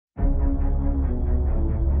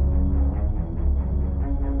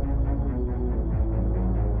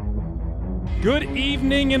Good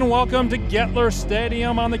evening and welcome to Gettler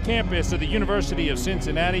Stadium on the campus of the University of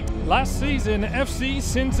Cincinnati. Last season, FC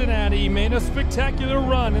Cincinnati made a spectacular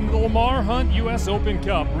run in the Lamar Hunt U.S. Open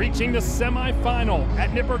Cup, reaching the semifinal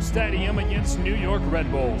at Nippert Stadium against New York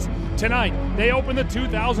Red Bulls. Tonight, they open the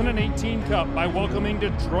 2018 Cup by welcoming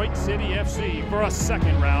Detroit City FC for a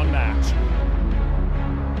second round match.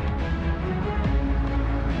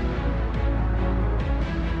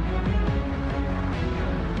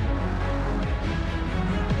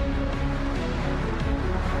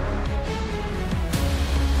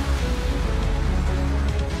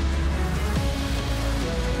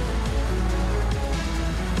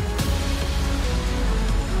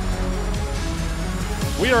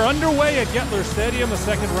 We are underway at Gettler Stadium, the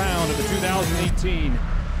second round of the 2018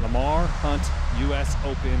 Lamar Hunt U.S.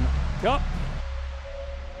 Open Cup.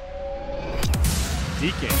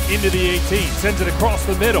 Deacon into the 18, sends it across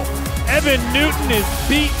the middle. Evan Newton is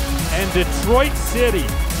beat, and Detroit City,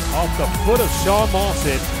 off the foot of Sean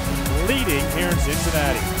Mawcett, leading here in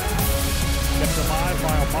Cincinnati. Kept alive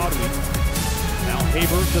by Almadwi. Now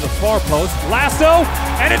Haber to the far post. Lasso,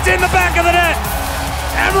 and it's in the back of the net!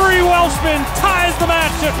 Emery Welshman ties the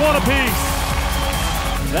match at one apiece.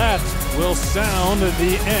 That will sound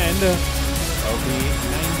the end of the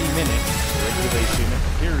 90-minute regulation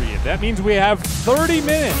period. That means we have 30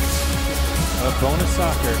 minutes of bonus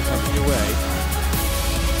soccer coming your way.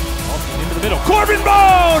 Into the middle. Corbin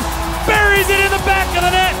Bone buries it in the back of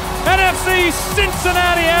the net. And FC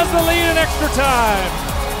Cincinnati has the lead in extra time.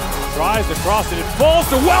 Tries to cross it. It falls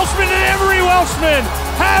to Welshman, and Emery Welshman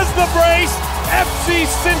has the brace. FC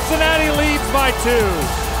Cincinnati leads by 2.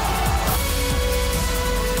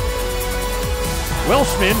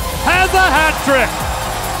 Welshman has a hat trick.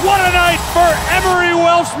 What a night for Emery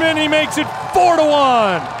Welshman. He makes it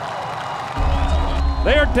 4-1.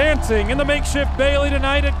 They are dancing in the makeshift Bailey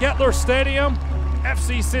tonight at Gettler Stadium.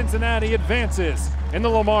 FC Cincinnati advances in the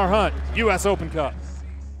Lamar Hunt U.S. Open Cup.